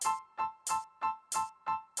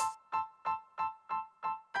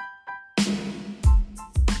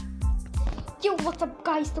क्यों वो सब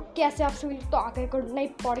गाइस, तो कैसे आप सभी तो आ गए एक नई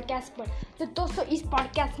पॉडकास्ट पर। तो दोस्तों इस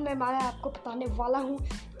पॉडकास्ट में मैं आपको बताने वाला हूँ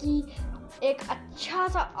कि एक अच्छा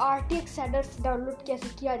सा RTX शेडर्स डाउनलोड कैसे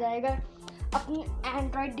किया जाएगा अपने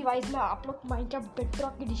एंड्रॉयड डिवाइस में। आप लोग माइनक्राफ्ट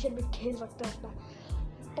बेडरॉक एडिशन में खेल सकते हो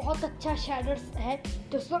अपना। बहुत अच्छा शेडर्स है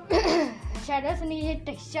दोस्तों। शेडर्स नहीं, ये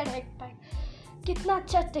टेक्सचर है। कितना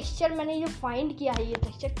अच्छा टेक्सचर मैंने ये फाइंड किया है। ये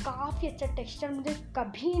टेक्सचर काफ़ी अच्छा टेक्सचर मुझे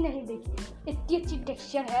कभी नहीं देखी, इतनी अच्छी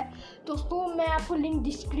टेक्सचर है दोस्तों। मैं आपको लिंक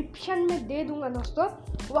डिस्क्रिप्शन में दे दूंगा दोस्तों,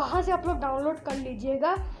 वहाँ से आप लोग डाउनलोड कर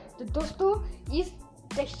लीजिएगा। तो दोस्तों इस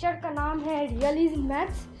टेक्सचर का नाम है रियलिज्म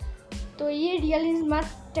मैथ्स। तो ये रियलिज्म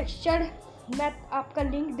मैथ्स टेक्सचर मैं आपका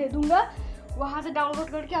लिंक दे दूंगा, वहाँ से डाउनलोड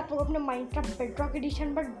करके आप लोग अपने माइनक्राफ्ट बेडरॉक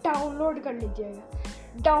एडिशन पर डाउनलोड कर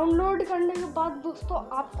लीजिएगा। डाउनलोड करने के बाद दोस्तों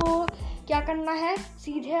आपको क्या करना है,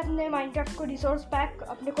 सीधे अपने माइनक्राफ्ट को रिसोर्स पैक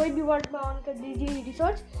अपने कोई भी वर्ड में ऑन कर दीजिए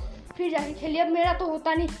रिसोर्स, फिर जाके खेलिए। अब मेरा तो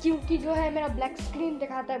होता नहीं क्योंकि जो है मेरा ब्लैक स्क्रीन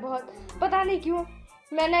दिखाता है बहुत, पता नहीं क्यों।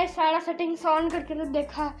 मैंने सारा सेटिंग्स ऑन करके तो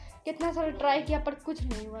देखा, कितना सारा ट्राई किया पर कुछ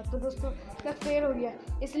नहीं हुआ। तो दोस्तों मैं फेल हो गया,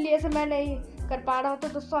 इसलिए से मैं नहीं कर पा रहा हूँ। तो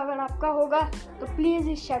दोस्तों अगर आपका होगा तो प्लीज़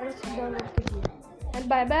इस शेडर्स को डाउनलोड कीजिए। एंड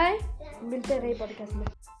बाय बाय, मिलते रहे पॉडकास्ट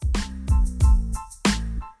में।